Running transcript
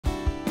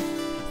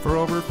For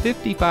over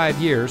 55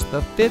 years, the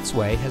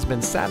Fitzway has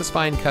been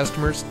satisfying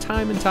customers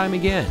time and time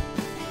again.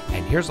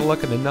 And here's a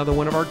look at another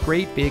one of our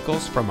great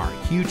vehicles from our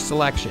huge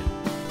selection.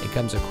 It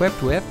comes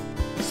equipped with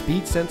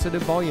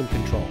speed-sensitive volume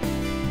control,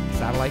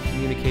 satellite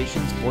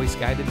communications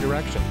voice-guided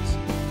directions,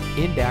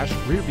 in-dash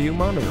rear-view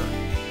monitor,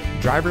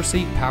 driver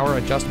seat power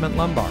adjustment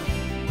lumbar,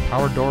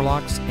 power door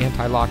locks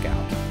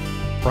anti-lockout,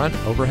 front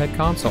overhead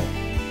console,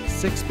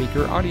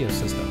 6-speaker audio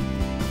system,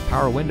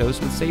 power windows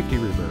with safety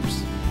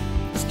reverse,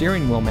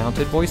 steering wheel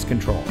mounted voice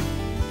control,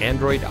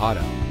 Android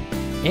Auto,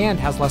 and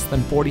has less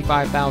than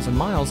 45,000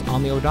 miles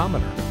on the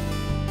odometer.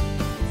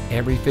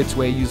 Every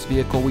Fitzway used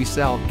vehicle we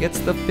sell gets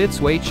the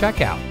Fitzway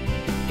checkout.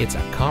 It's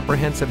a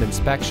comprehensive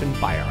inspection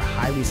by our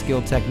highly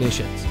skilled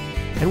technicians,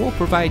 and we'll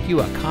provide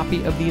you a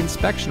copy of the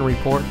inspection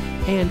report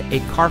and a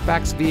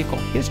Carfax vehicle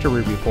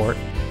history report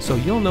so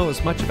you'll know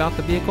as much about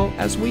the vehicle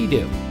as we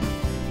do.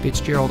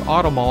 Fitzgerald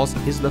Auto Malls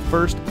is the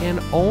first and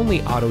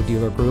only auto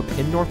dealer group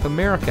in North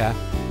America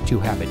to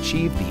have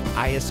achieved the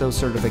ISO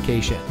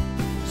certification,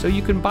 so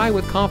you can buy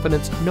with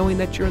confidence knowing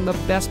that you're in the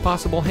best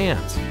possible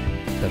hands.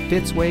 The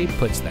Fitzway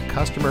puts the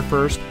customer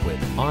first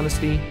with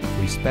honesty,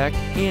 respect,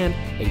 and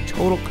a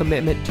total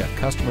commitment to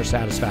customer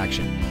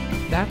satisfaction.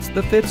 That's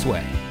the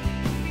Fitzway.